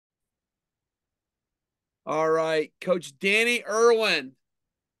All right, Coach Danny Irwin,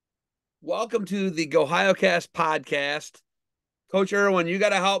 welcome to the GOhioCast podcast. Coach Irwin, you got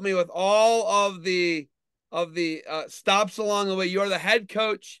to help me with all of the stops along the way. You are the head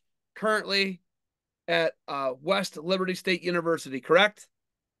coach currently at West Liberty State University, correct?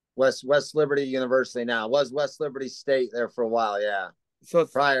 West Liberty University now. Was West Liberty State there for a while, yeah. So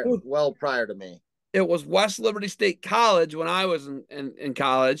Prior to me. it was West Liberty State College when I was in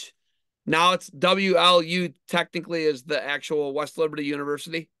college. Now it's WLU, technically, is the actual West Liberty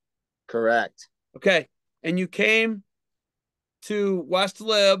University. Correct. Okay. And you came to West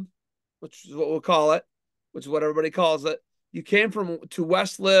Lib, which is what we'll call it, which is what everybody calls it. You came from to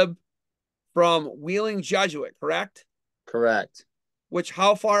West Lib from Wheeling Jesuit, correct? Correct. Which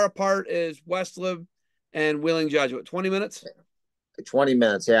how far apart is West Lib and Wheeling Jesuit? 20 minutes? 20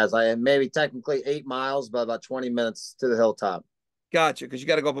 minutes, yeah. It's like maybe technically 8 miles, but about 20 minutes to the hilltop. Gotcha, because you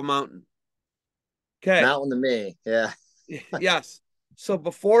got to go up a mountain. Okay. Mountain to me, yeah. Yes. So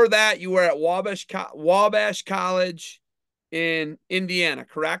before that, you were at Wabash College in Indiana,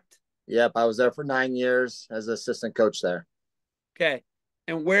 correct? Yep, I was there for 9 years as assistant coach there. Okay.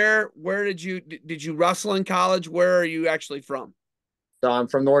 And where did you wrestle in college? Where are you actually from? So I'm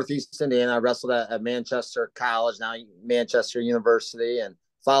from Northeast Indiana. I wrestled at Manchester College, now Manchester University. And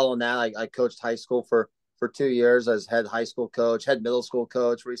following that, I coached high school for 2 years as head high school coach, head middle school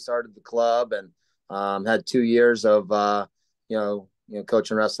coach, restarted the club, and had 2 years of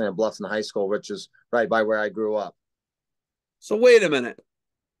coaching wrestling at Bluffton High School, which is right by where I grew up. So wait a minute.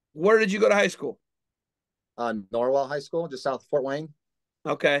 Where did you go to high school? Norwell High School, just south of Fort Wayne.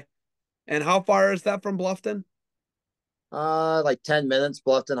 Okay. And how far is that from Bluffton? Like 10 minutes,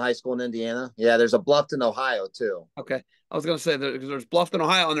 Bluffton High School in Indiana. Yeah, there's a Bluffton, Ohio, too. Okay. I was going to say that because there's Bluffton,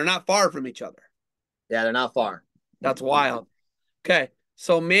 Ohio, and they're not far from each other. Yeah, they're not far. That's wild. Okay.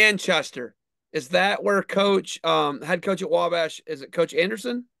 So Manchester, is that where head coach at Wabash, is it Coach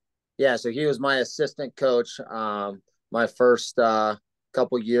Anderson? Yeah, so he was my assistant coach my first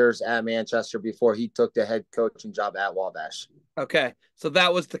couple years at Manchester before he took the head coaching job at Wabash. Okay. So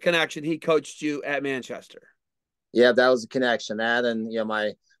that was the connection. He coached you at Manchester. Yeah, that was the connection. That and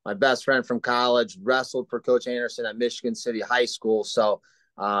my best friend from college wrestled for Coach Anderson at Michigan City High School. So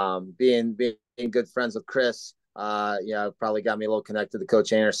being good friends with Chris, probably got me a little connected to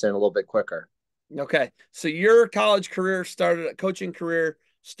Coach Anderson a little bit quicker. Okay. So your coaching career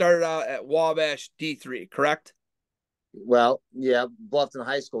started out at Wabash D3, correct? Well, yeah, Bluffton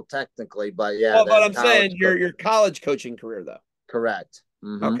High School technically, but yeah, Well, but then I'm college. saying your college coaching career though. Correct.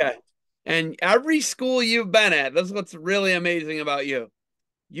 Mm-hmm. Okay. And every school you've been at, this is what's really amazing about you.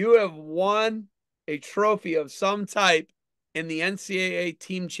 You have won a trophy of some type in the NCAA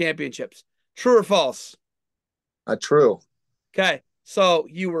team championships. True or false? True. Okay. So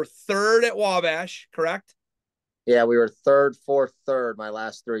you were third at Wabash, correct? Yeah, we were third, fourth, third my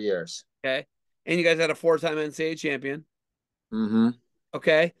last 3 years. Okay. And you guys had a four-time NCAA champion. Mm-hmm.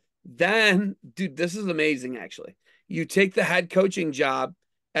 Okay. Then, dude, this is amazing, actually. You take the head coaching job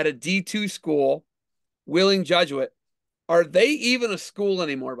at a D2 school, Wheeling Jesuit. Are they even a school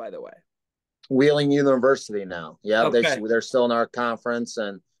anymore, by the way? Wheeling University now. Yeah, Okay. they're still in our conference,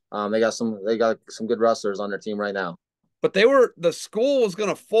 and they got some good wrestlers on their team right now. But the school was going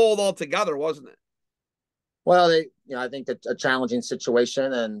to fold altogether, wasn't it? Well, I think that a challenging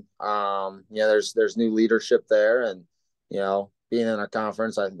situation, and there's new leadership there, and being in our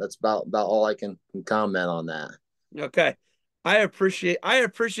conference, that's about all I can comment on that. Okay. I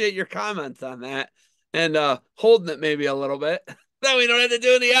appreciate your comments on that and holding it maybe a little bit. That we don't have to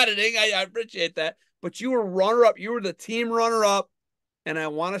do any editing. I appreciate that. But you were runner up. You were the team runner up, and I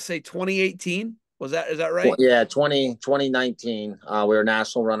want to say 2018. Is that right? Yeah, 2019, we were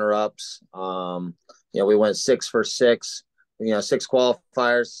national runner ups. We went 6 for 6. Six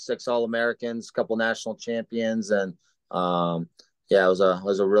qualifiers, 6 All-Americans, a couple national champions, and yeah, it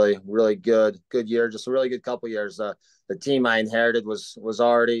was a really really good year, just a really good couple years. The team I inherited was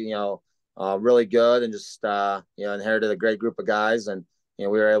already really good, and just inherited a great group of guys, and we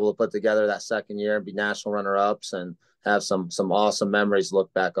were able to put together that second year and be national runner ups and have some awesome memories to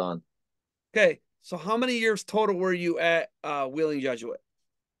look back on. Okay. So how many years total were you at Wheeling Jesuit?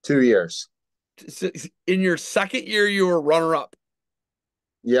 2 years. In your second year, you were runner up.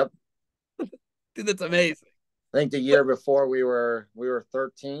 Yep. Dude, that's amazing. I think the year before we were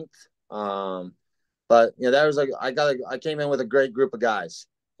 13th. But that was like I came in with a great group of guys.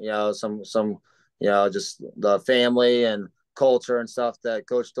 Some just the family and culture and stuff that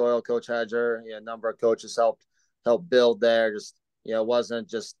Coach Doyle, Coach Hedger, a number of coaches helped build there. Just it wasn't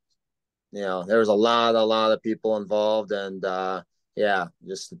just there was a lot of people involved, and yeah,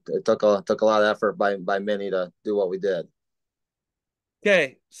 just it took a lot of effort by many to do what we did.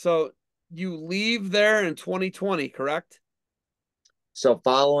 Okay, so you leave there in 2020, correct? So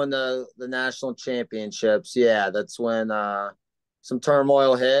following the national championships, yeah, that's when some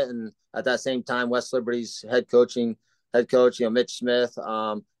turmoil hit, and at that same time, West Liberty's head coach, Mitch Smith,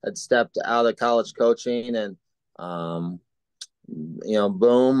 had stepped out of college coaching, and um,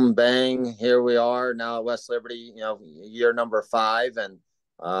 boom, bang, here we are now at West Liberty. Year number 5, and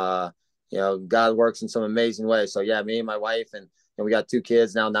God works in some amazing ways. So yeah, me and my wife, and we got 2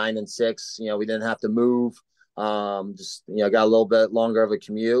 kids now, 9 and 6. We didn't have to move. Just got a little bit longer of a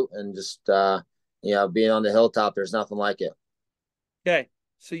commute, and just being on the hilltop, there's nothing like it. Okay,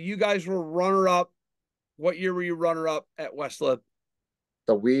 so you guys were runner up. What year were you runner up at West Lib?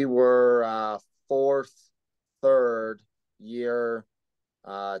 So we were fourth, third year.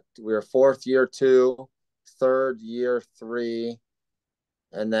 We were fourth year 2, third year 3,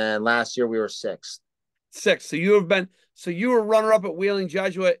 and then last year we were 6th. Six. So you were runner up at Wheeling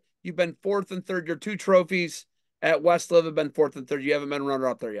Jesuit. You've been fourth and third. Your 2 trophies at West Liv have been fourth and third. You haven't been runner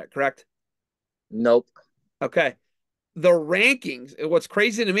up there yet, correct? Nope. Okay. The rankings. What's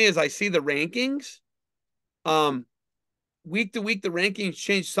crazy to me is I see the rankings. Um, week to week, the rankings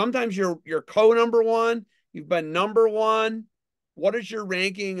change. Sometimes you're co number one. You've been number one. What is your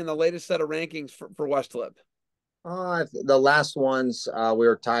ranking in the latest set of rankings for West Lib? The last ones we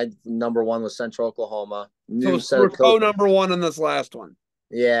were tied number 1 with Central Oklahoma. So New set we're of coach. co number one in this last one.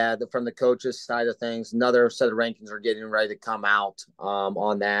 Yeah, from the coaches side of things, another set of rankings are getting ready to come out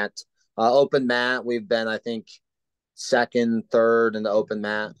on that. Open mat, we've been, I think, second, third in the open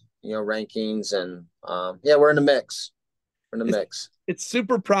mat, rankings, and yeah, we're in the mix. We're in the It's mix. it's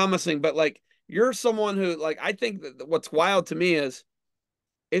super promising, but like you're someone who like I think that what's wild to me is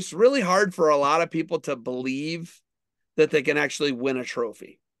it's really hard for a lot of people to believe that they can actually win a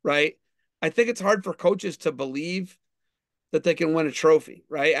trophy, right? I think it's hard for coaches to believe that they can win a trophy,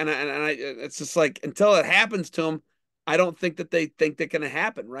 right? It's just like until it happens to them, I don't think that they think that can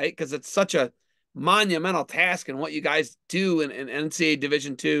happen, right? Because it's such a monumental task and what you guys do in NCAA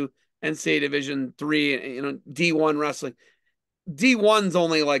Division two, NCAA Division three, and D1 wrestling. D1's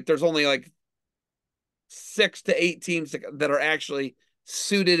only like there's only like 6 to 8 teams that are actually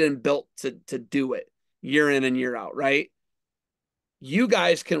suited and built to do it year in and year out, right? You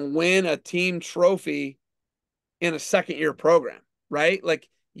guys can win a team trophy in a second year program, right? Like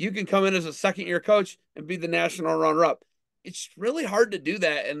you can come in as a second year coach and be the national runner up. It's really hard to do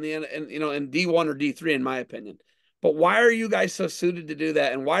that in D1 or D3 in my opinion. But why are you guys so suited to do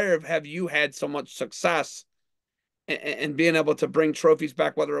that, and why have you had so much success and being able to bring trophies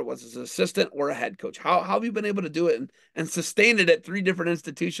back, whether it was as an assistant or a head coach? How have you been able to do it and sustain it at 3 different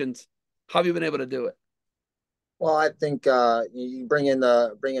institutions? How have you been able to do it? Well, I think you bring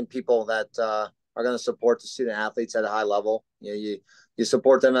in people that are going to support the student athletes at a high level. You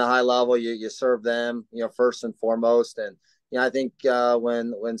support them at a high level. You serve them, first and foremost. And I think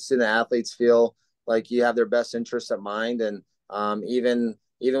when student athletes feel like you have their best interests at mind, and even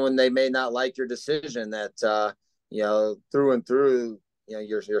when they may not like your decision, that through and through,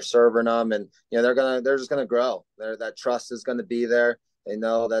 you're serving them, and they're just gonna grow. That trust is going to be there. They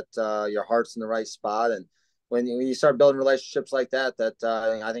know that your heart's in the right spot, and when you start building relationships like that,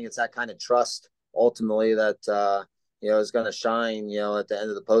 I think it's that kind of trust ultimately that is going to shine, at the end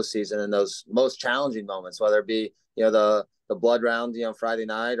of the postseason in those most challenging moments, whether it be the blood round, Friday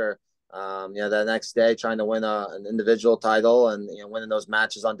night, or that next day trying to win an individual title, and winning those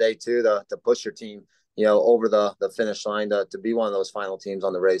matches on day 2 to push your team over the finish line to be one of those final teams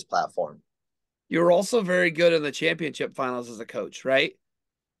on the raised platform. You were also very good in the championship finals as a coach, right?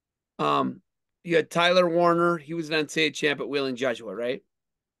 Um, you had Tyler Warner. He was an NCAA champ at Wheeling Jesuit, right?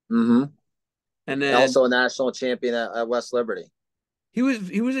 Mm-hmm. And then Also a national champion at West Liberty. he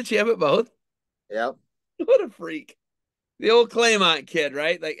was a champ at both. Yep. What a freak! The old Claymont kid,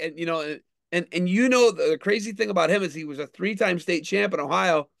 right? Like, and the crazy thing about him is he was a 3-time state champ in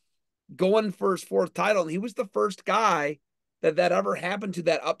Ohio, going for his 4th title, and he was the first guy that ever happened to,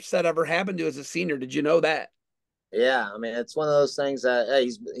 that upset ever happened to as a senior. Did you know that? Yeah, I mean, it's one of those things that hey,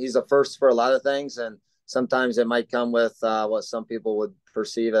 he's a first for a lot of things, and sometimes it might come with what some people would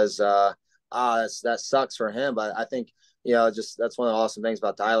perceive as that sucks for him. But I think just that's one of the awesome things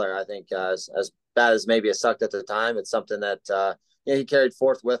about Tyler. I think as bad as maybe it sucked at the time, it's something that he carried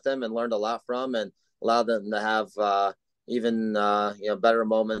forth with him and learned a lot from, and allowed them to have even better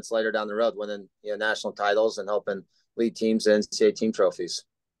moments later down the road, winning national titles and helping lead teams in NCAA team trophies.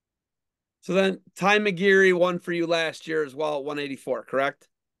 So then Ty McGeary won for you last year as well at 184, correct?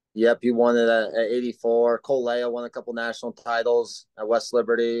 Yep, he won it at 84. Cole won a couple national titles at West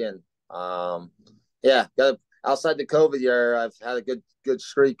Liberty, and yeah, outside the COVID year, I've had a good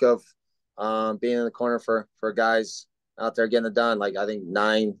streak of being in the corner for guys out there getting it done. Like I think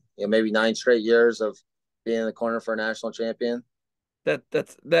maybe 9 straight years of being in the corner for a national champion.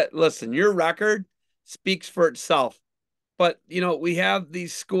 That listen, your record speaks for itself. But we have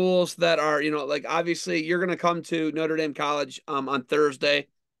these schools that are, like obviously you're going to come to Notre Dame College on Thursday.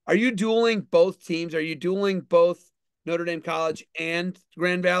 Are you dueling both teams? Are you dueling both Notre Dame College and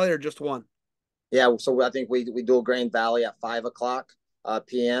Grand Valley, or just one? Yeah, so I think we do a Grand Valley at 5 o'clock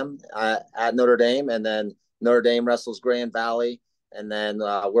p.m. At Notre Dame, and then Notre Dame wrestles Grand Valley, and then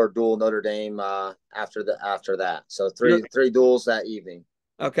we're dual Notre Dame after that. So You're three duels that evening.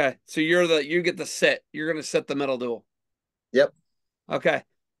 okay. So you get to sit. You're going to sit the middle duel. Yep. Okay.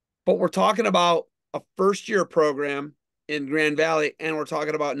 But we're talking about a first year program in Grand Valley, and we're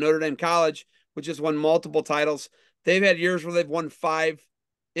talking about Notre Dame College, which has won multiple titles. They've had years where they've won 5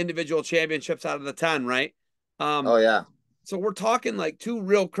 individual championships out of the 10, right? Oh Um, yeah. so we're talking like two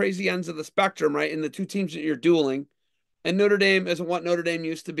real crazy ends of the spectrum, right? In the two teams that you're dueling. And Notre Dame isn't what Notre Dame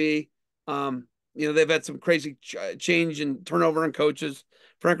used to be. They've had some crazy change and turnover in coaches.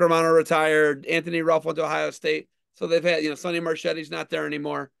 Frank Romano retired. Anthony Ruff went to Ohio State. So they've had, Sonny Marchetti's not there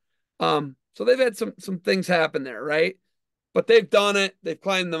anymore. So they've had some things happen there, right? But they've done it. They've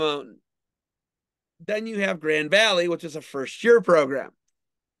climbed the mountain. Then you have Grand Valley, which is a first year program.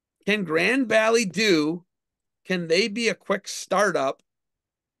 Can Grand Valley can they be a quick startup?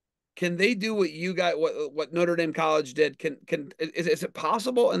 Can they do what you got, what Notre Dame College did? Is it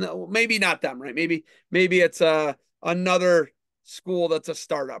possible? And maybe not them, right? Maybe it's another school that's a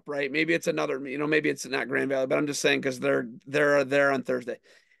startup, right? Maybe it's another, maybe it's not Grand Valley, but I'm just saying because they're there on Thursday.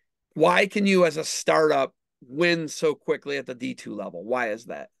 Why can you as a startup win so quickly at the D2 level? Why is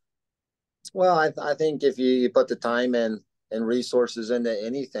that? Well, I think if you put the time and resources into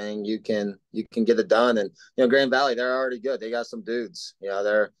anything, you can get it done. And Grand Valley, they're already good. They got some dudes.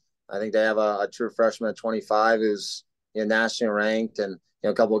 I think they have a true freshman at 25 who's nationally ranked, and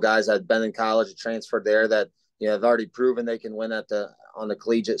a couple of guys that had been in college and transferred there that have already proven they can win on the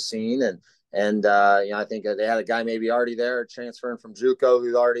collegiate scene. And I think they had a guy maybe already there transferring from JUCO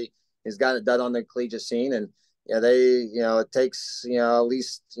who already has got it done on the collegiate scene. And it takes, at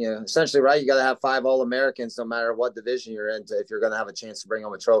least, essentially, right. You got to have 5 All-Americans, no matter what division you're in, if you're going to have a chance to bring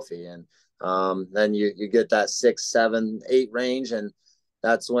home a trophy. And then you get that 6, 7, 8 range. And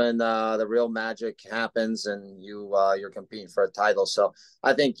that's when the real magic happens and you're competing for a title. So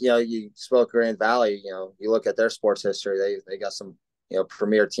I think, you spoke Grand Valley, you look at their sports history, they got some,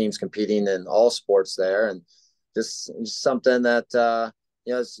 premier teams competing in all sports there. And just something that,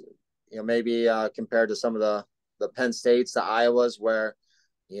 is, maybe compared to some of the Penn States, the Iowas, where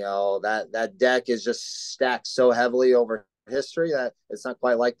that deck is just stacked so heavily over history that it's not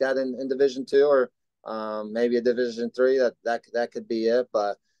quite like that in Division Two or maybe a Division Three. That could be it,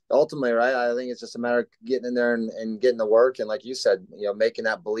 but ultimately, right? I think it's just a matter of getting in there and getting the work, and like you said, making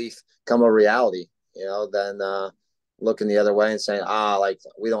that belief come a reality. Then looking the other way and saying, like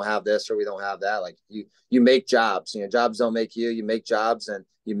we don't have this or we don't have that. Like you make jobs. Jobs don't make you. You make jobs, and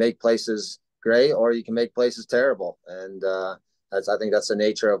you make places great, or you can make places terrible. And I think that's the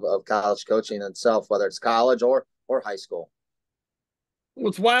nature of college coaching itself, whether it's college or high school. Well,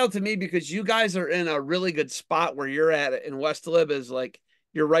 it's wild to me because you guys are in a really good spot where you're at in West Lib is like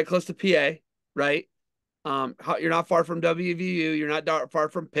you're right close to PA, right? You're not far from WVU. You're not far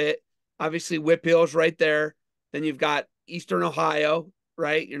from Pitt. Obviously, Whiphill's right there. Then you've got Eastern Ohio,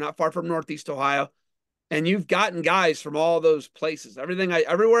 right? You're not far from Northeast Ohio, and you've gotten guys from all those places.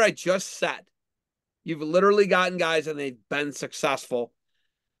 Everywhere I just said, you've literally gotten guys, and they've been successful.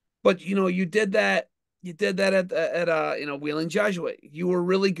 But you did that. You did that at Wheeling Jesuit. You were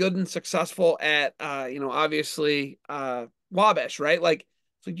really good and successful at obviously Wabash, right? Like,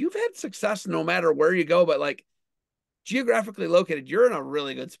 so you've had success no matter where you go, but like geographically located, you're in a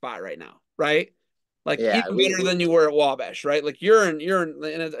really good spot right now, right? Like Yeah, even better than you were at Wabash, right? Like and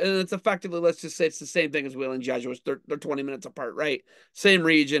it's effectively, let's just say it's the same thing as Wheeling Jesuit. They're 20 minutes apart, right? Same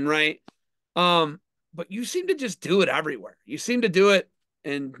region, right? Um, but you seem to just do it everywhere. You seem to do it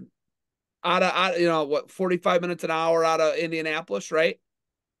in out of what 45 minutes an hour out of Indianapolis, right?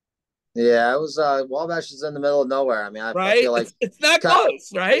 yeah. It was Wabash is in the middle of nowhere. I mean, I Right? feel like It's not cut.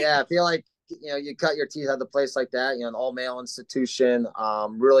 close, right? Yeah, I feel like you cut your teeth at a place like that. An all male institution,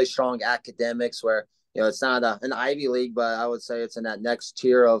 really strong academics. Where it's not an Ivy League, but I would say it's in that next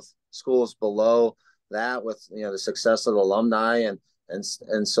tier of schools below that, with the success of the alumni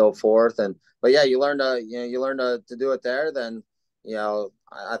and so forth. And but yeah, you learn to do it there. Then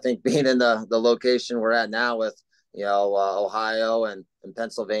I think being in the location we're at now with, Ohio and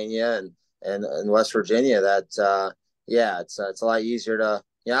Pennsylvania and West Virginia, that, yeah, it's a lot easier to,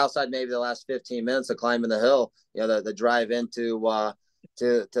 outside maybe the last 15 minutes of climbing the hill, the drive into,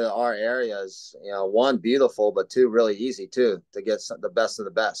 to our areas, one, beautiful, but two, really easy too, to get the best of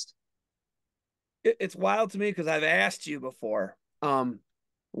the best. It's wild to me because I've asked you before.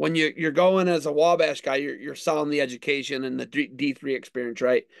 When you're going as a Wabash guy, you're selling the education and the D3 experience,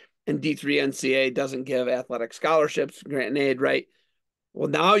 right? And D3 NCA doesn't give athletic scholarships, grant and aid, right? Well,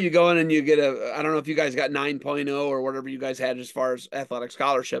 now you go in and you get I don't know if you guys got 9.0 or whatever you guys had as far as athletic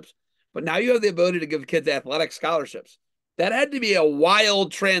scholarships, but now you have the ability to give kids athletic scholarships. That had to be a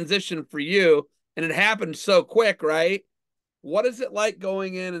wild transition for you, and it happened so quick, right? What is it like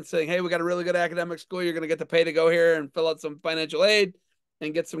going in and saying, hey, we got a really good academic school. You're going to get to pay to go here and fill out some financial aid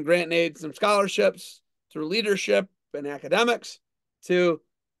and get some grant and aid, some scholarships through leadership and academics to,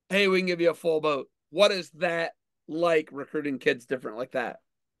 hey, we can give you a full boat. What is that like recruiting kids different like that?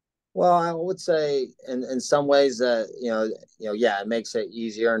 Well, I would say in some ways that, yeah, it makes it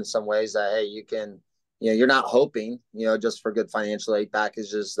easier in some ways that, hey, you can, you're not hoping, just for good financial aid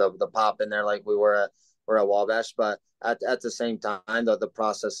packages, the pop in there like we're at Wabash, but at the same time, the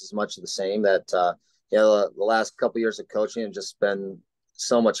process is much the same. That, the last couple of years of coaching have just been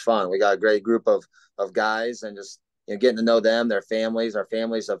so much fun. We got a great group of guys, and just, getting to know them, their families. Our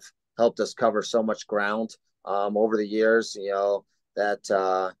families have helped us cover so much ground over the years,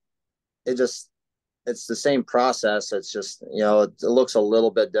 that, it just, it's the same process. It's just, it looks a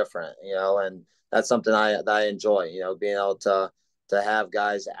little bit different, and that's something I enjoy, being able to have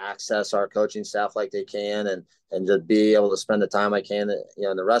guys access our coaching staff like they can, and just be able to spend the time I can,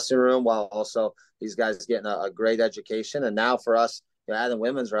 in the wrestling room, while also these guys getting a great education. And now for us, adding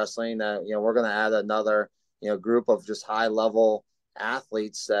women's wrestling, that, we're going to add another, group of just high level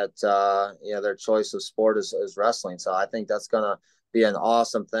athletes that, their choice of sport is wrestling. So I think that's going to be an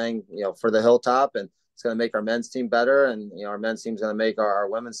awesome thing, for the Hilltop, and it's going to make our men's team better, and our men's team is going to make our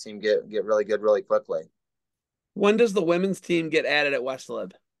women's team get really good really quickly. When does the women's team get added at West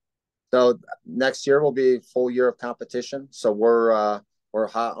Lib? So next year will be a full year of competition. So we're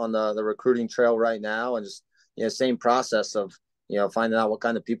hot on the recruiting trail right now, and just, same process of, finding out what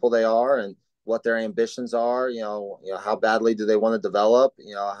kind of people they are and what their ambitions are. How badly do they want to develop?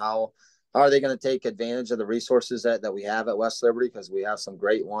 How are they going to take advantage of the resources that we have at West Liberty? Because we have some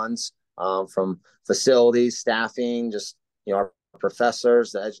great ones, from facilities, staffing, just, our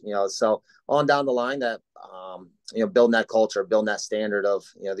professors, so on down the line, that, building that culture, building that standard of,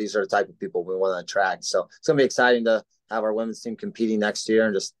 these are the type of people we want to attract. So it's going to be exciting to have our women's team competing next year,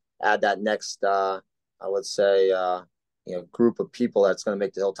 and just add that next, I would say, group of people that's going to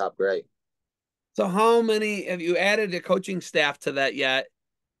make the Hilltop great. So how many have you added a coaching staff to that yet?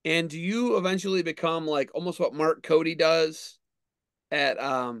 And do you eventually become like almost what Mark Cody does at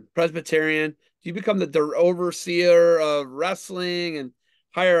Presbyterian? Do you become the overseer of wrestling and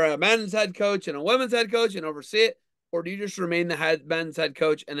hire a men's head coach and a women's head coach and oversee it? Or do you just remain the men's head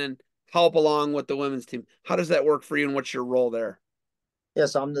coach and then help along with the women's team? How does that work for you, and what's your role there? Yeah,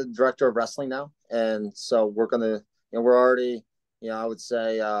 so I'm the director of wrestling now, and so we're gonna, we're already, I would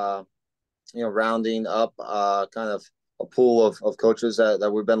say, rounding up, kind of a pool of coaches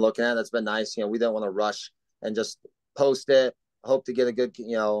that we've been looking at. That's been nice. We didn't want to rush and just post it. Hope to get a good,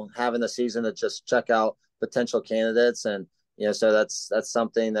 having a season to just check out potential candidates, and, so that's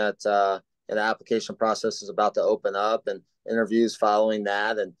something that, the application process is about to open up, and interviews following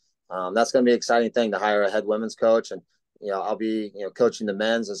that, and, that's going to be an exciting thing to hire a head women's coach. And, I'll be, coaching the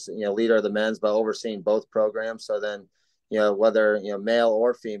men's as, leader of the men's, but overseeing both programs. So then, whether, male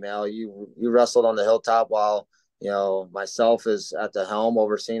or female, you wrestled on the Hilltop while, myself is at the helm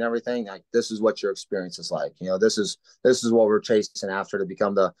overseeing everything. Like, this is what your experience is like. This is what we're chasing after, to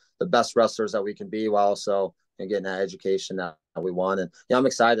become the best wrestlers that we can be, while also, getting that education that we want. And, I'm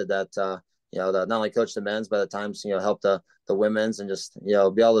excited that, not only coach the men's, but at times, help the women's, and just, be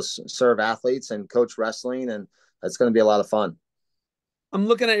able to serve athletes and coach wrestling. And it's going to be a lot of fun. I'm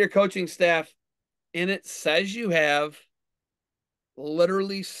looking at your coaching staff, and it says you have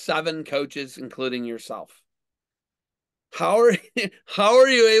literally 7 coaches, including yourself. How are how are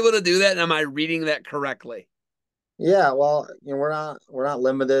you able to do that? And am I reading that correctly? Yeah, well, we're not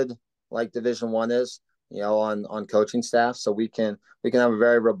limited like Division 1 is, on coaching staff. So we can have a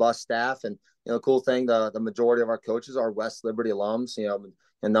very robust staff. And, cool thing, the majority of our coaches are West Liberty alums.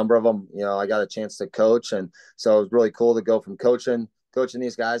 A number of them, I got a chance to coach, and so it's really cool to go from coaching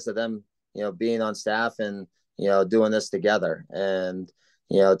these guys to them, being on staff, and, doing this together, and,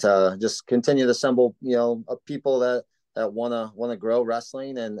 to just continue to assemble, people that, that wanna grow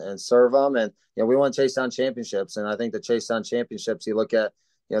wrestling and serve them. And we want to chase down championships. And I think to chase down championships, you look at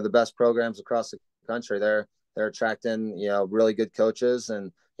the best programs across the country. They're attracting really good coaches,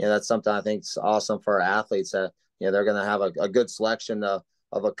 and that's something I think is awesome for our athletes. That they're going to have a good selection of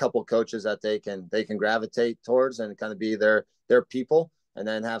a couple coaches that they can gravitate towards and kind of be their people, and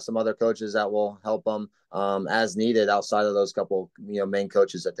then have some other coaches that will help them as needed outside of those couple main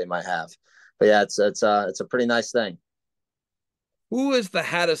coaches that they might have. But yeah, it's a pretty nice thing. Who is the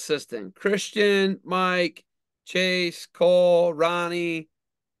head assistant? Christian, Mike, Chase, Cole, Ronnie,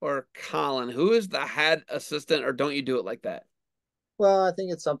 or Colin? Who is the head assistant, or don't you do it like that? Well, I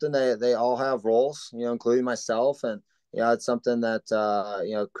think it's something they all have roles, including myself. And it's something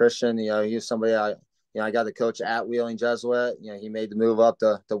that Christian, he's somebody I got to coach at Wheeling Jesuit. He made the move up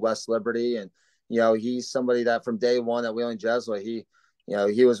to West Liberty. And he's somebody that from day one at Wheeling Jesuit, he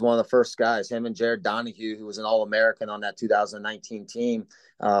was one of the first guys. Him and Jared Donahue, who was an All-American on that 2019 team.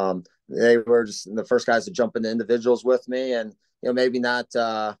 They were just the first guys to jump into individuals with me, and maybe not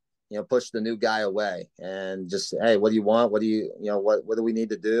push the new guy away and just, hey, what do you want? What do what do we need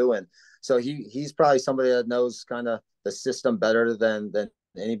to do? And so he's probably somebody that knows kind of the system better than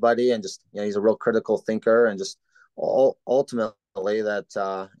anybody, and just he's a real critical thinker, and just ultimately that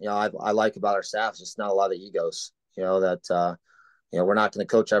I like about our staff is just not a lot of egos. That we're not going to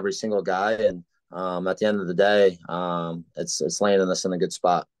coach every single guy, and at the end of the day, it's landing us in a good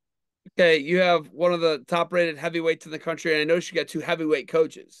spot. Okay, you have one of the top-rated heavyweights in the country, and I know you got two heavyweight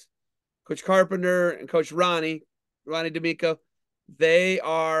coaches, Coach Carpenter and Coach Ronnie D'Amico. They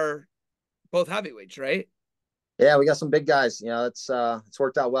are both heavyweights, right? Yeah, we got some big guys. It's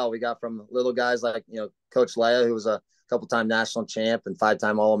worked out well. We got from little guys like Coach Leia, who was a couple-time national champ and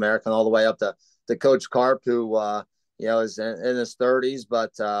 5-time All-American, all the way up to Coach Carp, who is in his 30s,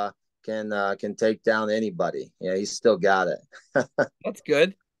 but can take down anybody. He's still got it. That's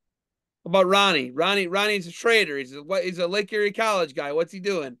good. How about Ronnie? Ronnie's a trader. He's a Lake Erie College guy. What's he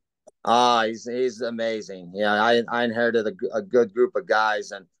doing? He's amazing. I inherited a good group of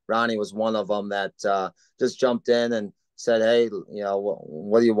guys, and Ronnie was one of them that just jumped in and said, "Hey,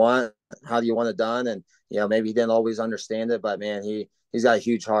 what do you want? How do you want it done?" And maybe he didn't always understand it, but man, he's got a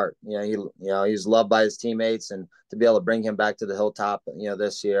huge heart. He's loved by his teammates, and to be able to bring him back to the hilltop,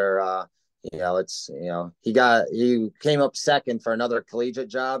 this year, he came up second for another collegiate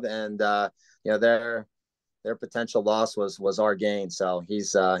job, and their potential loss was our gain. So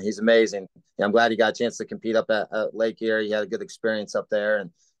he's amazing. I'm glad he got a chance to compete up at Lake Erie. He had a good experience up there,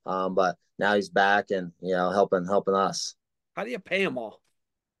 and but now he's back and helping us. How do you pay them all?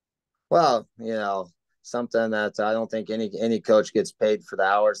 Well, something that I don't think any coach gets paid for the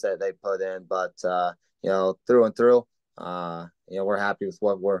hours that they put in, but through and through, we're happy with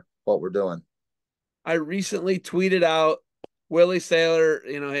what we're doing. I recently tweeted out Willie Saylor.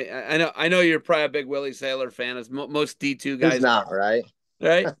 I know you're probably a big Willie Saylor fan, as most D2 Who's guys not, are. right?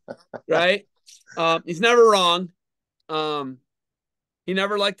 Right, right. He's never wrong. He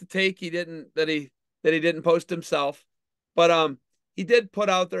never liked to take. He didn't post himself, but he did put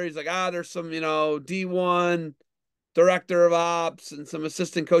out there. He's like, there's some D1 director of ops and some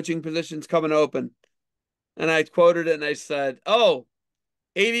assistant coaching positions coming open. And I quoted it and I said, "Oh,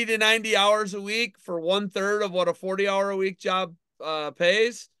 80 to 90 hours a week for 1/3 of what a 40-hour a week job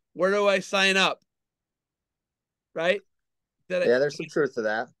pays. Where do I sign up?" Right? Yeah, there's some truth to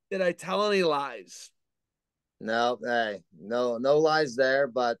that. Did I tell any lies? No, hey, no lies there.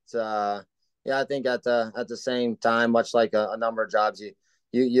 But I think at the same time, much like a number of jobs,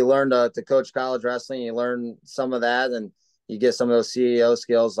 you learn to coach college wrestling. You learn some of that, and you get some of those CEO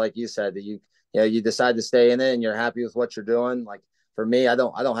skills, like you said, that you decide to stay in it, and you're happy with what you're doing. Like for me, I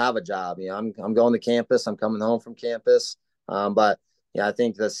don't have a job. I'm going to campus. I'm coming home from campus. But I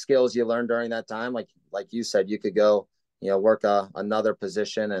think the skills you learn during that time, like you said, you could go work another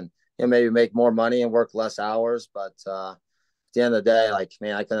position and maybe make more money and work less hours. But at the end of the day, like,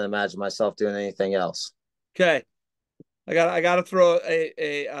 man, I couldn't imagine myself doing anything else. Okay, I got to throw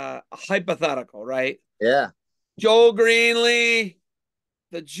a hypothetical, right? Yeah. Joel Greenlee,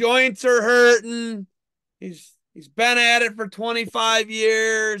 the joints are hurting. He's been at it for 25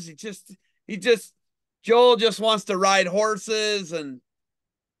 years. Joel just wants to ride horses and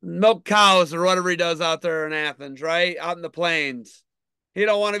milk cows or whatever he does out there in Athens, right? Out in the plains. He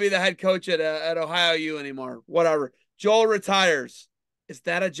don't want to be the head coach at Ohio U anymore. Whatever. Joel retires. Is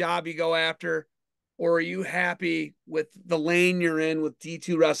that a job you go after? Or are you happy with the lane you're in with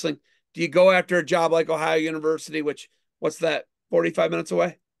D2 wrestling? Do you go after a job like Ohio University, which, what's that, 45 minutes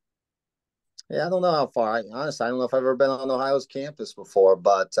away? Yeah, I don't know how far. Honestly, I don't know if I've ever been on Ohio's campus before,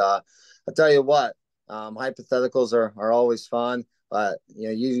 but I'll tell you what, Hypotheticals are always fun, but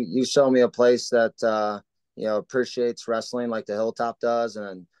you show me a place that appreciates wrestling like the Hilltop does,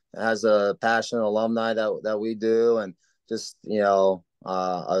 and has a passionate alumni that we do, and just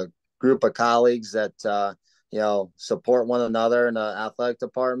a group of colleagues that support one another in the athletic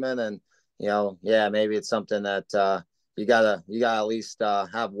department, and yeah, maybe it's something that you gotta at least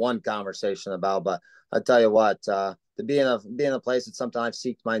have one conversation about. But I tell you what, to be in a place that something I've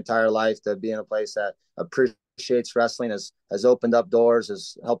seeked my entire life, to be in a place that appreciates wrestling, has opened up doors,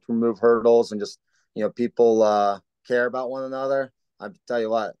 has helped remove hurdles, and just people care about one another. I tell you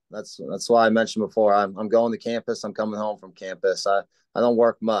what, that's why I mentioned before. I'm going to campus. I'm coming home from campus. I don't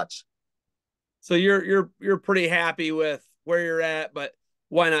work much. So you're pretty happy with where you're at, but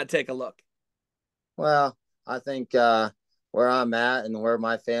why not take a look? Well, I think where I'm at and where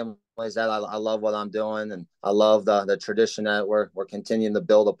my family's at, I love what I'm doing, and I love the tradition that we're continuing to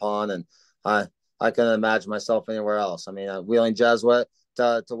build upon. And I I couldn't imagine myself anywhere else. I mean, Wheeling Jesuit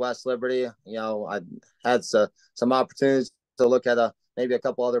to West Liberty, I had some opportunities to look at maybe a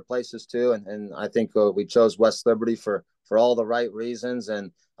couple other places too, and I think we chose West Liberty for all the right reasons,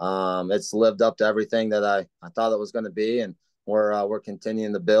 and it's lived up to everything that I thought it was going to be, and we're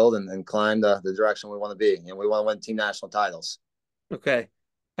continuing to build and climb the direction we want to be, and we want to win team national titles. Okay.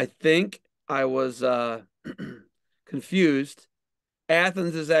 I think I was confused.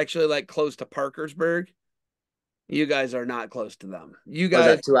 Athens is actually like close to Parkersburg. You guys are not close to them. You Was guys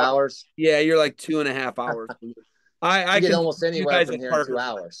that 2 hours? yeah, you're like 2.5 hours. I You get can almost you anywhere guys from at here in two Parkersburg.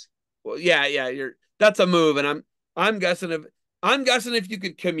 hours. Well, yeah, you're that's a move, and I'm guessing if you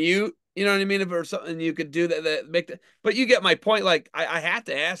could commute, you know what I mean, if or something you could do that make the. But you get my point. Like I have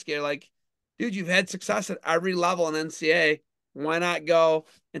to ask you, like, dude, you've had success at every level in NCAA. Why not go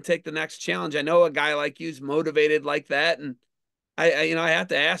and take the next challenge? I know a guy like you's motivated like that, and I have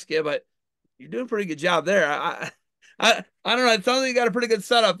to ask you, but you're doing a pretty good job there. I don't know. It sounds like you got a pretty good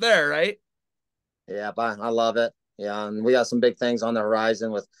setup there, right? Yeah, but I love it. Yeah, and we got some big things on the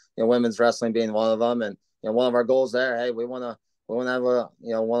horizon with women's wrestling being one of them, and one of our goals there. Hey, we want to have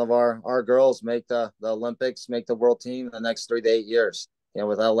one of our girls make the Olympics, make the world team in the next 3 to 8 years.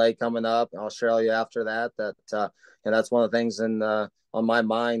 With LA coming up, Australia after that, and that's one of the things on my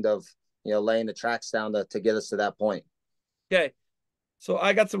mind of laying the tracks down to get us to that point. Okay. So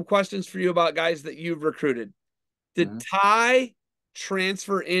I got some questions for you about guys that you've recruited. Did Mm-hmm. Ty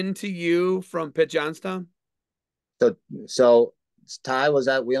transfer into you from Pitt Johnstown? So Ty was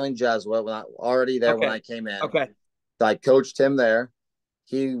at Wheeling Jesuit already there when Okay. I came in. Okay. So I coached him there.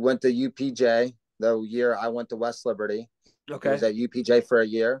 He went to UPJ the year I went to West Liberty. He Okay. was at UPJ for a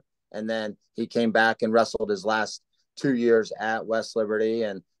year, and then he came back and wrestled his last 2 years at West Liberty,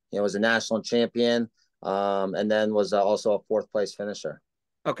 and was a national champion, and then was also a fourth place finisher.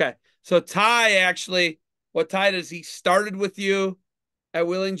 Okay. So Ty actually, what Ty does, he started with you at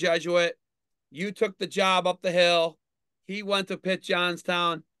Wheeling Jesuit. You took the job up the hill. He went to Pitt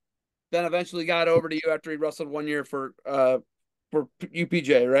Johnstown, then eventually got over to you after he wrestled 1 year for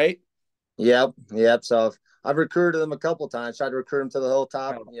UPJ, right? Yep. So I've recruited him a couple times. Tried to recruit him to the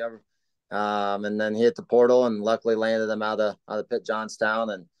Hilltop. Wow. And then he hit the portal and luckily landed him out of Pitt Johnstown.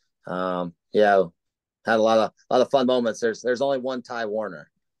 And yeah, had a lot of fun moments. There's only one Ty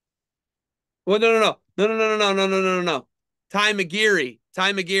Warner. Well, no. Ty McGeary.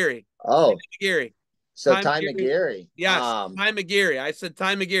 Ty McGeary. Ty Oh, McGeary. so Ty Ty McGeary. McGarry. Yes, Ty McGeary. I said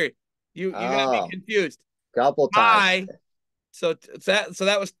Ty McGeary. You got me Oh, confused. couple ties. Ty. So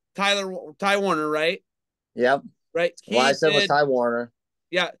that was Ty Warner, right? Yep. Right. What I He said was did. Ty Warner,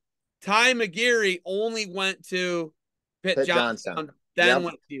 Yeah. Ty McGeary only went to Pitt Pitt Johnstown. Johnstown, then Yep.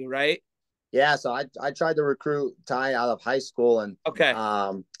 went to you, right? Yeah. So I tried to recruit Ty out of high school, and Okay.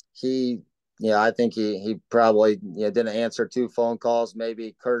 he I think he probably didn't answer two phone calls,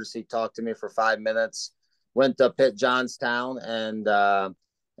 maybe courtesy talked to me for 5 minutes, went to Pitt Johnstown, and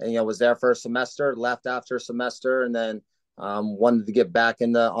was there for a semester, left after a semester, and then wanted to get back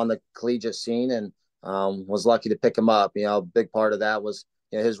on the collegiate scene, and was lucky to pick him up. A big part of that was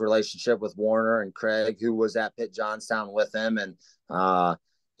his relationship with Warner and Craig, who was at Pitt Johnstown with him, and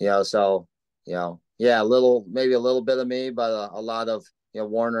so yeah, maybe a little bit of me, but a lot of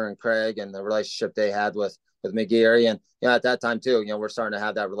Warner and Craig and the relationship they had with McGeary, and at that time too, we're starting to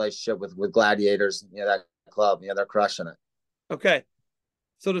have that relationship with Gladiators, that club, they're crushing it. Okay.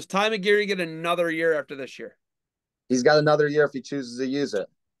 So does Ty McGeary get another year after this year? He's got another year if he chooses to use it.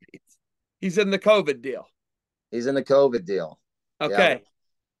 He's in the COVID deal. He's in the COVID deal. Yep. Okay.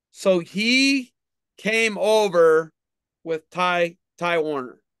 So he came over with Ty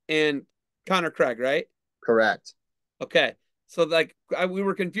Warner and Connor Craig, right? Correct. Okay. So like we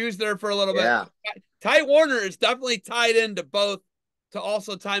were confused there for a little bit. Yeah. Ty Warner is definitely tied into both, to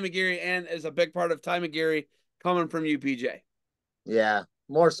also Ty McGarry, and is a big part of Ty McGarry coming from UPJ. Yeah.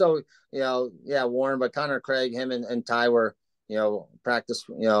 More so, yeah, Warren, but Connor Craig, him and Ty were, practice,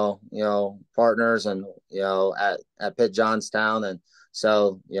 partners and, at Pitt Johnstown. And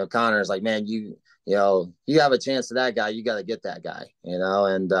so, Connor's like, man, you have a chance to that guy. You got to get that guy,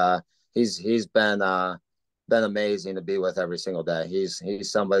 and he's been amazing to be with every single day.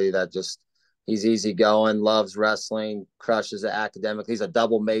 He's somebody that just, he's easygoing, loves wrestling, crushes it academically. He's a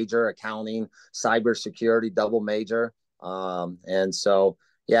double major, accounting, cybersecurity double major. And so,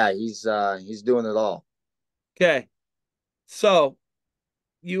 yeah, he's doing it all. Okay. So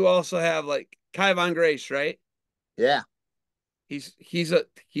you also have like Kai Von Grace, right? Yeah. He's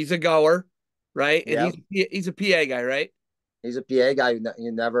a goer, right? And Yeah. he's a PA guy, right? He's a PA guy.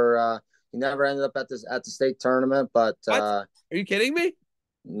 He never ended up at the state tournament, but, What? Are you kidding me?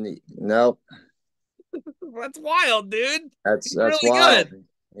 no, That's wild, dude. He's that's really wild. good.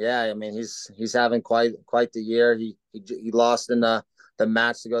 Yeah. I mean, he's having quite the year. He lost in the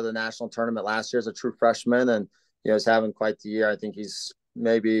match to go to the national tournament last year as a true freshman, and, he's having quite the year. I think he's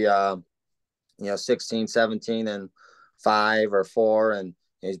maybe, 16, 17 and 5 or 4. And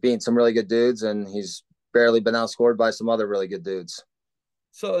he's beating some really good dudes, and he's barely been outscored by some other really good dudes.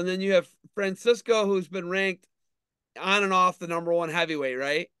 So, and then you have Francisco, who's been ranked on and off the number one heavyweight,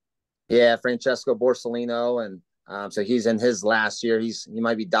 right? Yeah, Francesco Borsellino, and so he's in his last year. He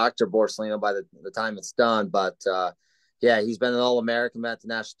might be Dr. Borsellino by the time it's done, but yeah, he's been an All American at the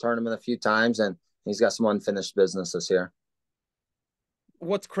national tournament a few times, and he's got some unfinished business this year.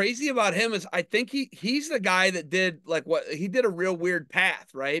 What's crazy about him is I think he's the guy that did like what he did, a real weird path,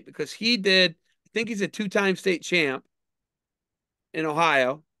 right? Because I think he's a two-time state champ in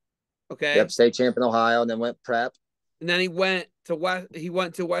Ohio. Yep, Okay. state champ in Ohio, and then went prep. And then he went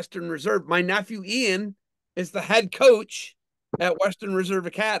to Western Reserve. My nephew Ian is the head coach at Western Reserve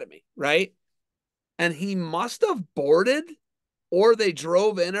Academy, right? And he must have boarded, or they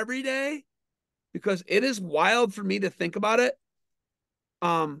drove in every day, because it is wild for me to think about it.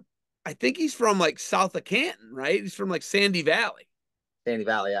 Um, I think he's from like south of Canton, right? He's from like Sandy Valley. Sandy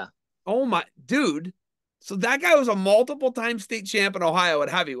Valley, yeah. Oh my dude. So that guy was a multiple time state champ in Ohio at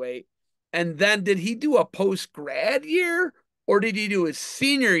heavyweight. And then did he do a post grad year, or did he do his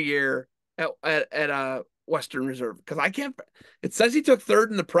senior year at Western Reserve? Because I can't, it says he took third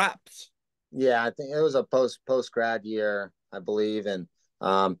in the preps. Yeah, I think it was a post grad year, I believe, and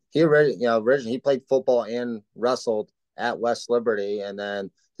originally he played football and wrestled at West Liberty, and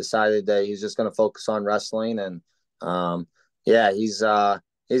then decided that he's just going to focus on wrestling. And yeah, he's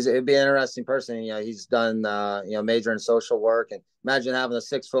it'd be an interesting person. He's done major in social work, and imagine having a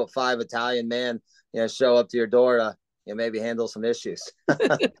 6'5" Italian man show up to your door to maybe handle some issues.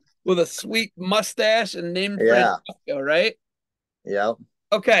 With a sweet mustache and named Yeah. Francesco, right? Yep.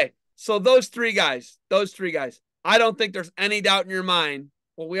 Okay. So those three guys, I don't think there's any doubt in your mind.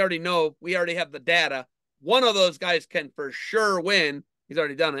 Well, we already know, we already have the data. One of those guys can for sure win. He's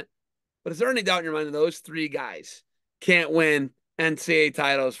already done it. But is there any doubt in your mind that those three guys can't win NCAA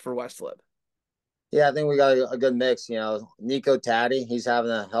titles for West Lib? Yeah, I think we got a good mix. Nico Taddy, he's having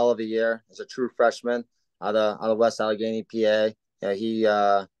a hell of a year as a true freshman out of West Allegheny, PA.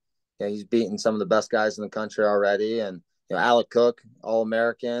 He's beaten some of the best guys in the country already. And Alec Cook, All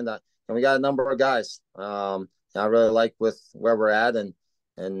American, and we got a number of guys. I really like with where we're at, and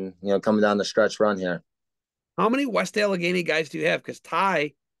coming down the stretch run here. How many West Allegheny guys do you have? Because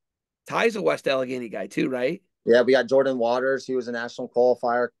Ty's a West Allegheny guy too, right? Yeah, we got Jordan Waters. He was a national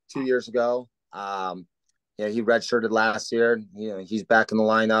qualifier 2 years ago. He redshirted last year. He's back in the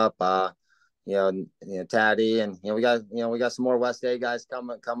lineup. Taddy, and we got some more West A guys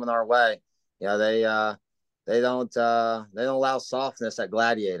coming our way. They don't allow softness at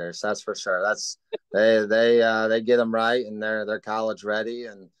Gladiators. That's for sure. They get them right, and they're college ready.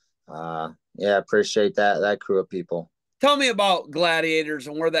 And appreciate that crew of people. Tell me about Gladiators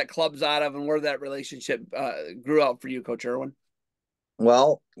and where that club's out of and where that relationship grew out for you, Coach Irwin.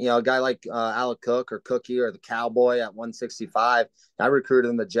 Well, a guy like Alec Cook or Cookie or the Cowboy at 165, I recruited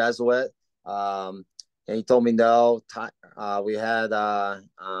him the Jesuit. And he told me no. We had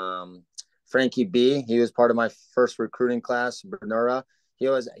Frankie B. He was part of my first recruiting class, Bernura. He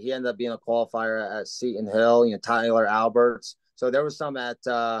ended up being a qualifier at Seton Hill. Tyler Alberts. So there was some at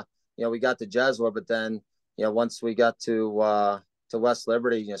we got the Jesuit, but then once we got to West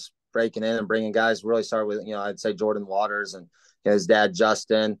Liberty, breaking in and bringing guys, really started with I'd say Jordan Waters and his dad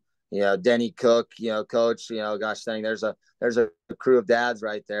Justin, Denny Cook, coach, gosh dang, there's a crew of dads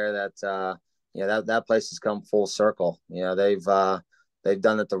right there that that place has come full circle. They've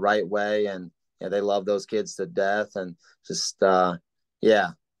done it the right way, and they love those kids to death, and just yeah,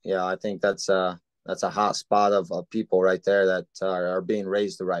 I think that's a hot spot of people right there that are being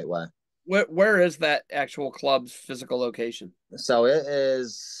raised the right way. Where is that actual club's physical location? So it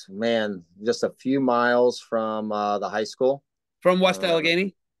is, man, just a few miles from the high school. From West Uh,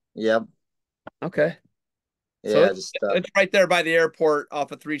 Allegheny? yep, Okay. So yeah, just it's right there by the airport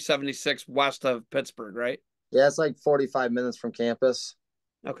off of 376 west of Pittsburgh, right? yeah, it's like 45 minutes from campus.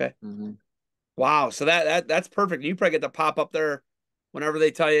 Okay. Mm-hmm. Wow. So that's perfect. You probably get to pop up there whenever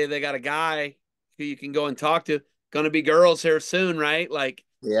they tell you they got a guy who you can go and talk to. Going to be girls here soon, right? Like,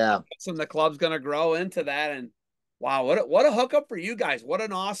 Yeah, some the club's going to grow into that. And wow, what a hookup for you guys! What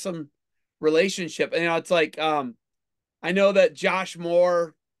an awesome relationship. And it's like, I know that Josh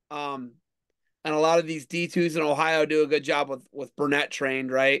Moore, and a lot of these D2s in Ohio do a good job with Burnett trained,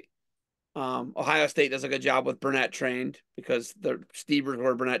 right? Ohio State does a good job with Burnett trained because the Stevers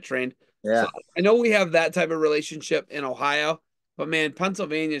were Burnett trained. So yeah, I know we have that type of relationship in Ohio, but man,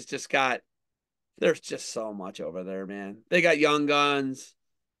 Pennsylvania's just got there's just so much over there, man. They got Young Guns,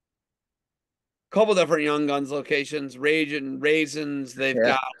 a couple different Young Guns locations, Rage and Raisins. They've yeah.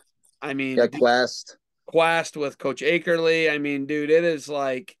 got, I mean, Got Quest. Quest with Coach Akerley. I mean, dude, it is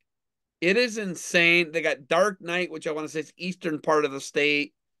like it is insane. They got Dark Knight, which I want to say is eastern part of the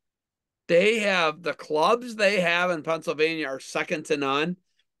state. They have the clubs they have in Pennsylvania are second to none.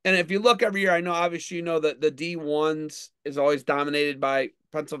 And if you look every year, I know obviously you know that the D1s is always dominated by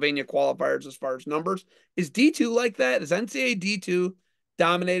Pennsylvania qualifiers as far as numbers. Is D2 like that? Is NCAA D2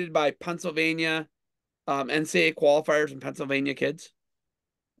 dominated by Pennsylvania NCAA qualifiers and Pennsylvania kids?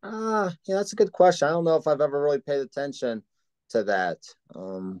 Yeah, that's a good question. I don't know if I've ever really paid attention to that.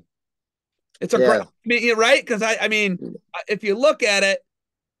 It's a great, Yeah, I mean, you're right? Because I mean, if you look at it,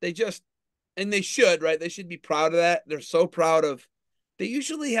 they just and they should, right? They should be proud of that. They're so proud of. They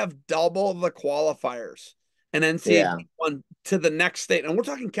usually have double the qualifiers and NCAA yeah, one to the next state, and we're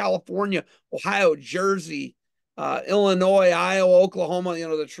talking California, Ohio, Jersey, Illinois, Iowa, Oklahoma. You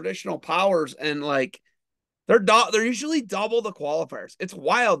know the traditional powers, and like they're usually double the qualifiers. It's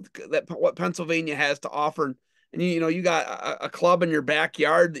wild that what Pennsylvania has to offer, and you know you got a club in your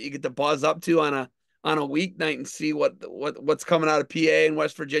backyard that you get to buzz up to on a weeknight and see what's coming out of PA and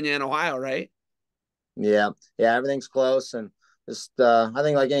West Virginia and Ohio, right? yeah, yeah. Everything's close, and just I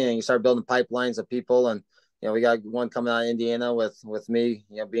think like anything, you start building pipelines of people, and we got one coming out of Indiana with me,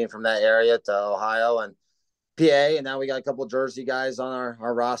 being from that area to Ohio and PA, and now we got a couple of Jersey guys on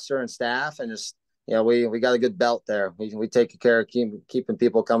our roster and staff, and just we got a good belt there. We take care of keeping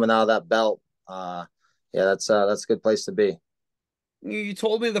people coming out of that belt. Yeah, that's a good place to be. You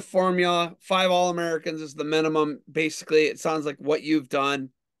told me the formula: 5 All-Americans is the minimum. Basically, it sounds like what you've done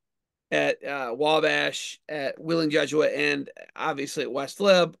at Wabash, at Wheeling Jesuit, and obviously at West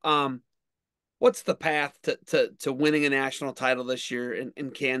Lib. What's the path to winning a national title this year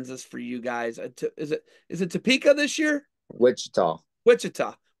in Kansas for you guys? Is it Topeka this year? Wichita.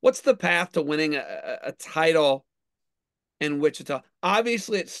 Wichita. What's the path to winning a title in Wichita?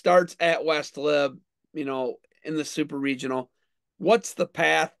 Obviously, it starts at West Lib, in the super regional. What's the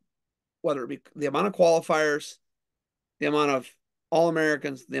path, whether it be the amount of qualifiers, the amount of All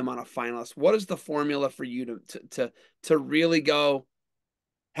Americans, the amount of finalists? What is the formula for you to really go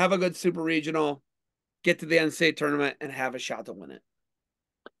have a good super regional, get to the NCAA tournament, and have a shot to win it?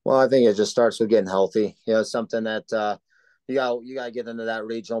 Well, I think it just starts with getting healthy. Something that you got to get into that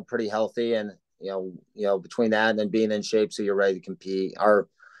regional pretty healthy, and between that and then being in shape so you're ready to compete.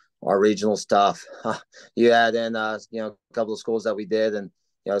 Our regional stuff. You add in a couple of schools that we did, and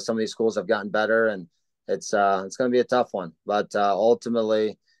some of these schools have gotten better, and it's going to be a tough one. But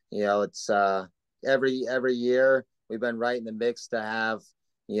ultimately, it's every year we've been right in the mix to have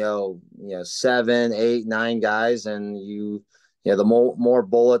 7, 8, 9 guys, and the more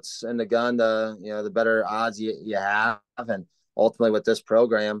bullets in the gun, the better odds you have, and ultimately with this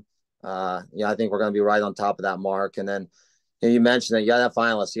program, I think we're going to be right on top of that mark, and then. You mentioned that you got to have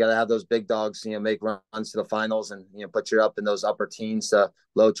finalists. You got to have those big dogs, make runs to the finals and, put you up in those upper teens to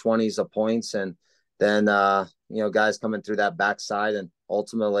low 20s of points. And then, guys coming through that backside. And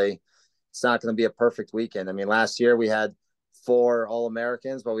ultimately, it's not going to be a perfect weekend. I mean, last year we had 4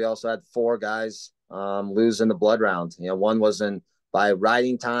 All-Americans, but we also had 4 guys lose in the blood round. One was by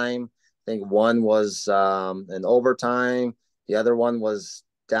riding time. I think one was in overtime. The other one was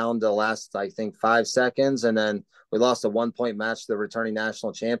down to the last, I think, 5 seconds. And then we lost a 1-point match to the returning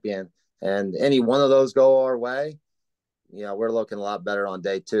national champion. And any one of those go our way, we're looking a lot better on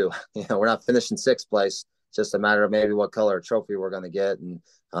day 2. We're not finishing 6th place. It's just a matter of maybe what color trophy we're going to get. And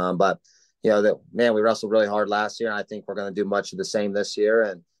but that man, we wrestled really hard last year, and I think we're going to do much of the same this year,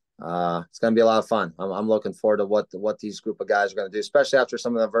 and it's going to be a lot of fun. I'm looking forward to what these group of guys are going to do, especially after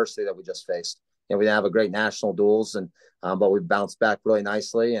some of the adversity that we just faced. We didn't have a great national duels, and but we bounced back really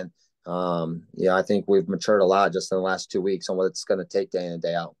nicely, and I think we've matured a lot just in the last 2 weeks on what it's going to take day in and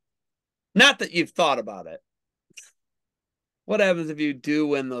day out. Not that you've thought about it. What happens if you do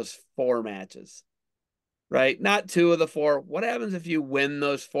win those 4 matches? Right? Not 2 of the 4. What happens if you win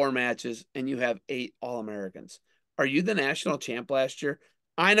those 4 matches and you have 8 All-Americans? Are you the national champ last year?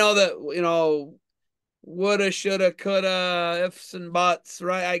 I know that, woulda, shoulda, coulda, ifs and buts,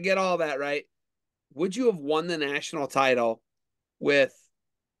 right? I get all that, right? Would you have won the national title with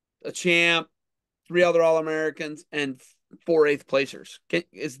a champ, 3 other All-Americans, and 4 8th placers?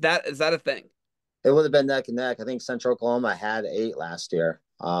 Is that a thing? It would have been neck and neck. I think Central Oklahoma had 8 last year.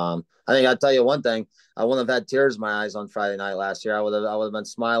 I think I'll tell you one thing. I wouldn't have had tears in my eyes on Friday night last year. I would have been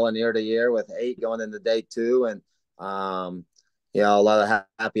smiling ear to ear with 8 going into day 2, and a lot of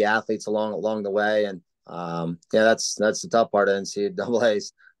happy athletes along the way. And that's the tough part of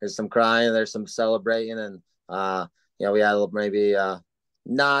NCAA's. There's some crying, there's some celebrating, and we had maybe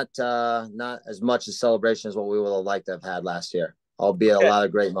not as much a celebration as what we would have liked to have had last year, albeit a Okay. lot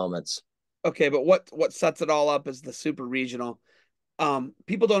of great moments. Okay, but what sets it all up is the super regional.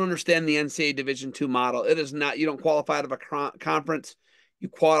 People don't understand the NCAA Division II model. It is not, you don't qualify out of a conference. You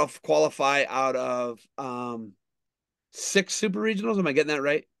qualify out of 6 super regionals. Am I getting that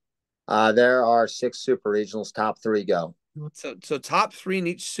right? There are 6 super regionals. Top 3 go. So top 3 in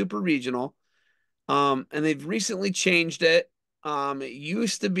each super regional. And they've recently changed it. It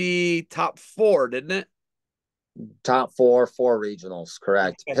used to be top 4, didn't it? Top 4 regionals,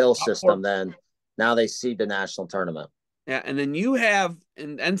 correct. Okay, Pill top 4. system. Then now they seed the national tournament. Yeah, and then you have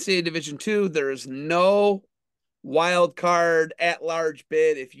in NCAA Division II, there is no wild card at large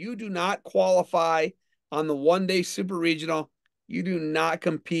bid. If you do not qualify on the 1-day super regional, you do not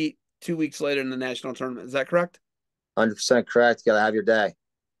compete 2 weeks later in the national tournament. Is that correct? 100% correct. You got to have your day.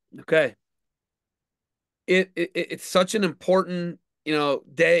 Okay. It's such an important,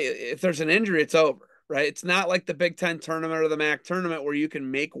 day. If there's an injury, it's over, right? It's not like the Big Ten tournament or the MAC tournament where you can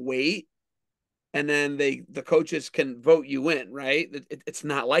make weight and then the coaches can vote you in, right? It's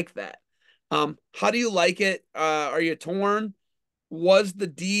not like that. How do you like it? Are you torn? Was the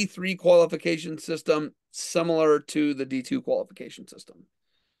D3 qualification system similar to the D2 qualification system?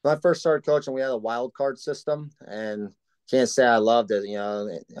 When I first started coaching, we had a wild card system, and can't say I loved it.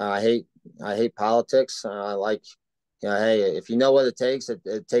 I hate politics. I like, hey, if you know what it takes,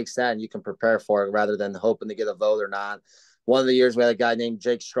 it takes that, and you can prepare for it rather than hoping to get a vote or not. One of the years we had a guy named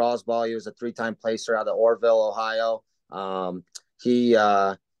Jake Strasball. He was a 3-time placer out of Orville, Ohio. He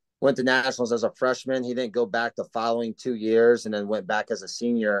went to nationals as a freshman. He didn't go back the following 2 years, and then went back as a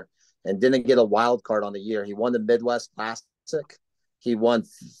senior and didn't get a wild card on the year. He won the Midwest Classic. He won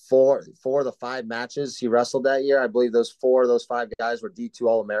four of the 5 matches he wrestled that year. I believe those 5 guys were D2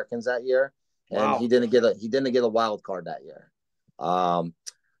 All-Americans that year, and Wow. he didn't get a wild card that year.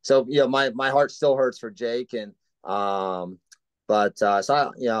 So my heart still hurts for Jake, and but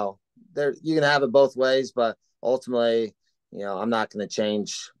so there you can have it both ways, but ultimately, I'm not going to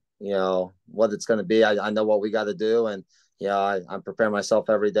change what it's going to be. I know what we got to do, and I'm preparing myself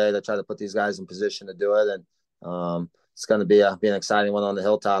every day to try to put these guys in position to do it, and it's going to be an exciting one on the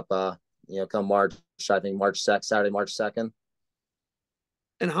hilltop. Come March, I think Saturday, March 2nd.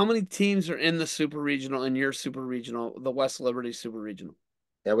 And how many teams are in the super regional and your super regional, the West Liberty super regional?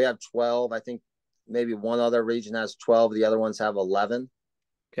 Yeah, we have 12. I think maybe one other region has 12. The other ones have 11.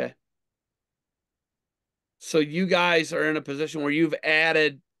 Okay. So you guys are in a position where you've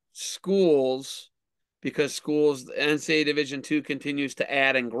added schools because the NCAA Division II continues to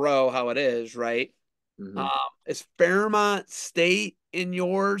add and grow how it is, right? Mm-hmm. Um, is Fairmont State in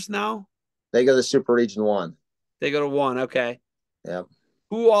yours now? They go to Super Region 1. They go to 1. Okay. Yeah.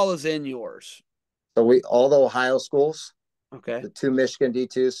 Who all is in yours? So all the Ohio schools, Okay. the 2 Michigan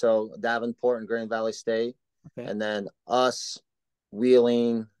D2, so Davenport and Grand Valley State, Okay. and then us,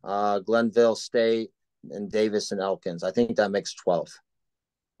 Wheeling, Glenville State, and Davis and Elkins. I think that makes 12.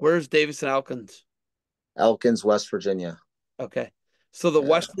 Where's Davis and Elkins? Elkins, West Virginia. Okay. So the Yeah.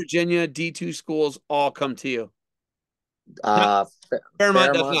 West Virginia D2 schools all come to you. No, Uh,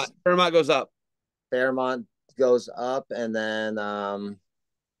 Fairmont does Fairmont, not. Fairmont goes up. Fairmont goes up, and then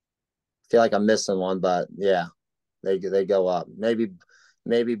feel like I'm missing one, but yeah, they go up. Maybe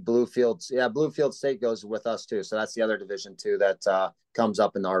Bluefield. Yeah, Bluefield State goes with us too. So that's the other Division 2 that comes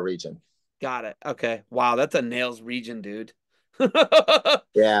up in our region. Got it. Okay. Wow, that's a nails region, dude.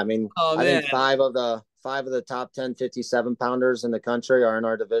 Yeah, I mean, Oh I think man. five of the top 10 57-pounders in the country are in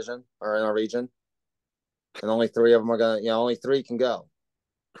our division or in our region, and only three of them are gonna, only three can go.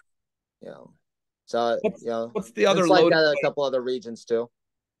 You know, so What's the other it's like loaded that at a weight? couple other regions too.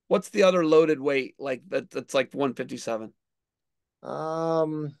 What's the other loaded weight like that's like 157?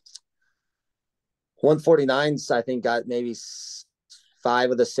 149s, I think, got maybe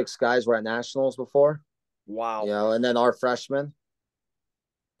five of the six guys were at nationals before. Wow. And then our freshman,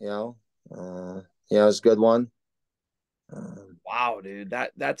 it's a good one. Wow, dude.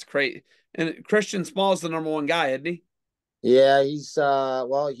 That's great. And Christian Small's the number one guy, isn't he? Yeah, he's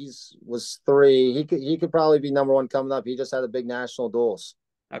was three. He could probably be number one coming up. He just had a big national duels.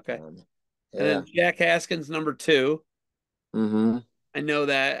 Okay. Um, And yeah. then Jack Haskins number two. Mm-hmm. I know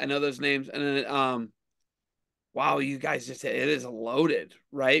that. I know those names. And then wow, you guys just it is loaded,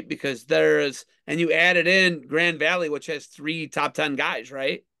 right? Because there's and you added in Grand Valley, which has three top 10 guys,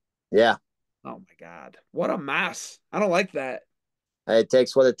 right? Yeah. Oh my God. What a mess. I don't like that. Hey, it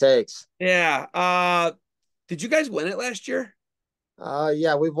takes what it takes. Yeah. Did you guys win it last year?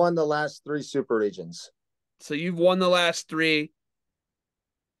 Yeah, we've won the last three super regions. So you've won the last three.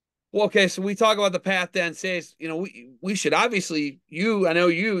 Well, okay, so we talk about the path to NCAAs. We should obviously I know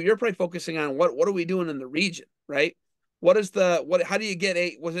you're probably focusing on what are we doing in the region, right? How do you get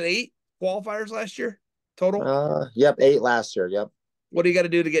eight? Was it eight qualifiers last year total? Yep, eight last year. Yep. What do you got to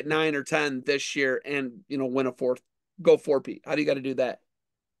do to get 9 or 10 this year and win a fourth, go 4P? How do you got to do that?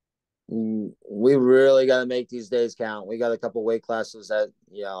 We really got to make these days count. We got a couple weight classes that,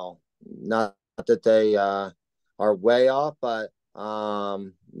 not that they are way off, but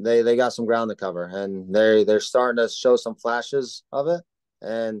they got some ground to cover, and they're starting to show some flashes of it,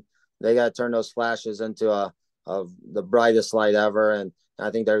 and they got to turn those flashes into of the brightest light ever. And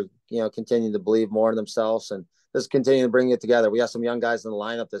I think they're continuing to believe more in themselves and just continue to bring it together. We got some young guys in the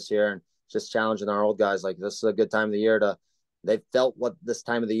lineup this year, and just challenging our old guys. Like, this is a good time of the year to. They felt what this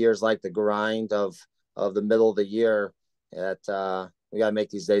time of the year is like, the grind of the middle of the year. That we got to make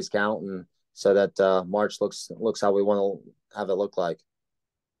these days count, and so that March looks how we want to have it look like.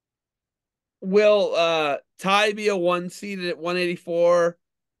 Will Ty be a one seed at 184?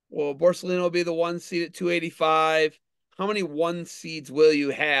 Will Borsellino be the one seed at 285? How many one seeds will you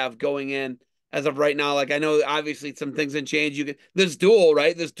have going in as of right now? Like, I know obviously some things can change. This duel,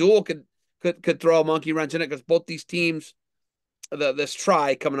 right? This duel could throw a monkey wrench in it because both these teams, this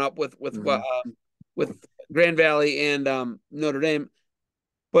try coming up with Grand Valley and Notre Dame.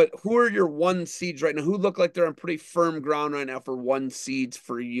 But who are your one seeds right now? Who look like they're on pretty firm ground right now for one seeds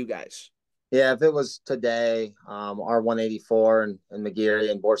for you guys? Yeah, if it was today, our 184 and McGeary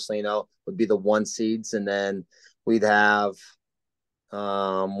and Borsellino would be the one seeds, and then we'd have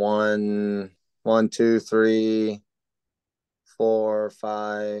one, two, three, four,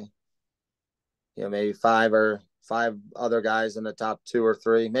 five, maybe five other guys in the top two or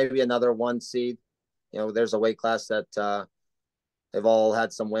three, maybe another one seed. There's a weight class that they've all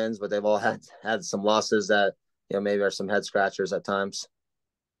had some wins, but they've all had some losses that maybe are some head scratchers at times.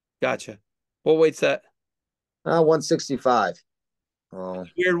 Gotcha. What weight's that? 165.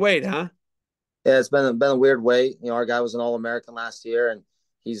 Weird weight, huh? Yeah, it's been a weird weight. Our guy was an All-American last year, and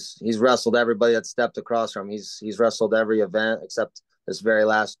he's wrestled everybody that stepped across from him. He's wrestled every event except this very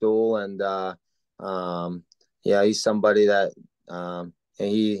last duel, and yeah, he's somebody that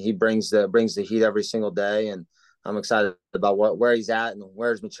he brings the heat every single day, and I'm excited about where he's at and where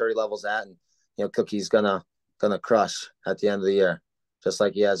his maturity level's at, and Cookie's gonna crush at the end of the year, just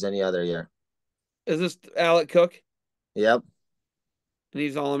like he has any other year. Is this Alec Cook? Yep. And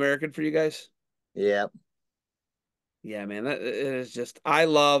he's All American for you guys? Yep. Yeah, man. That it is just I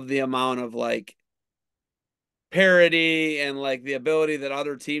love the amount of like parity and like the ability that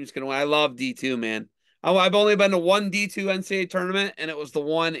other teams can win. I love D2, man. I've only been to one D2 NCAA tournament, and it was the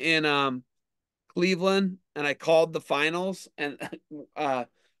one in Cleveland, and I called the finals, and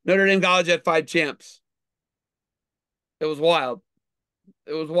Notre Dame College had 5 champs. It was wild.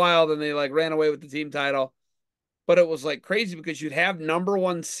 It was wild, and they like ran away with the team title. But it was like crazy because you'd have number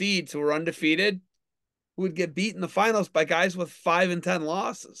one seeds who were undefeated who would get beat in the finals by guys with 5 and 10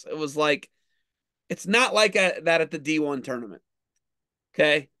 losses. It was like it's not like that at the D1 tournament.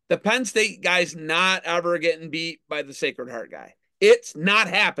 Okay, the Penn State guy's not ever getting beat by the Sacred Heart guy. It's not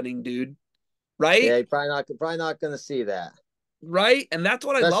happening, dude. Yeah, Right? you're probably not going to see that, Right? And that's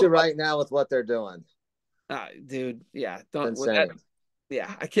what I love especially about right now with what they're doing. dude. Yeah, It's don't with that. insane.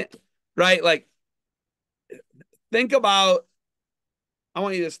 Yeah, I can't. Right? Like, think about. I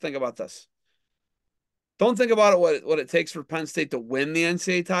want you to just think about this. Don't think about it what it takes for Penn State to win the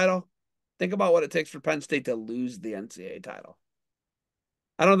NCAA title. Think about what it takes for Penn State to lose the NCAA title.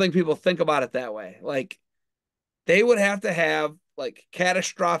 I don't think people think about it that way. Like they would have to have like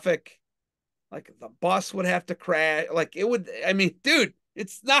catastrophic, like the bus would have to crash. Like it would, I mean, dude,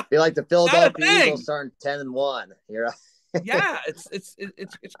 it's Be like the not a Philadelphia Eagles thing. starting 10-1. You're Yeah, it's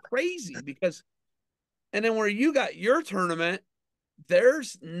crazy because and then where you got your tournament,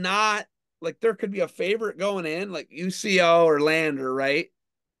 there's not like there could be a favorite going in, like UCO or Lander, right?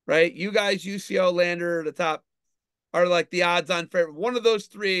 Right? You guys, UCO, Lander, the top are like the odds on favorite. One of those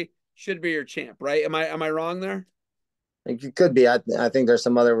three should be your champ, right? Am I wrong there? it could be. I think there's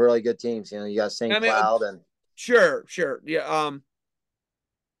some other really good teams. You got I St. mean, Cloud and sure. Yeah.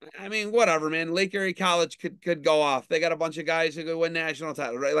 I mean, whatever, man. Lake Erie College could go off. They got a bunch of guys who could win national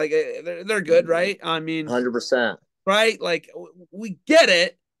titles, right? Like they're good, right? I mean, 100%. right? Like we get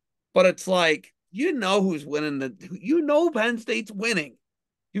it, but it's like you know who's winning Penn State's winning.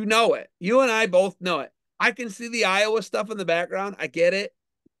 You know it. You and I both know it. I can see the Iowa stuff in the background. I get it.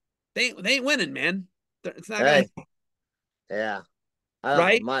 They ain't winning, man. It's not gonna Hey, yeah. I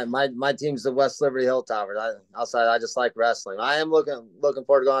don't know. right. My team's the West Liberty Hilltoppers. Outside, I just like wrestling. I am looking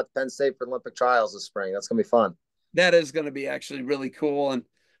forward to going out to Penn State for Olympic trials this spring. That's gonna be fun. That is going to be actually really cool. And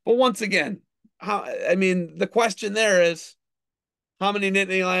but once again, how I mean, the question there is how many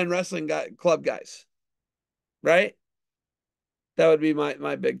Nittany Lion Wrestling club guys, right? That would be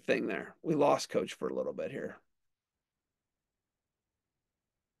my big thing there. We lost coach for a little bit here.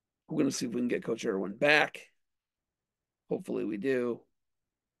 We're going to see if we can get Coach Irwin back. Hopefully we do.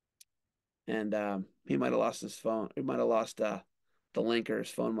 And he might have lost his phone. He might have lost the link, or his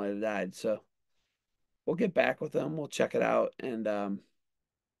phone might have died. So we'll get back with him. We'll check it out. And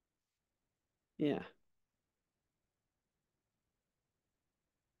yeah,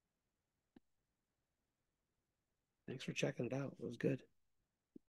 thanks for checking it out. It was good.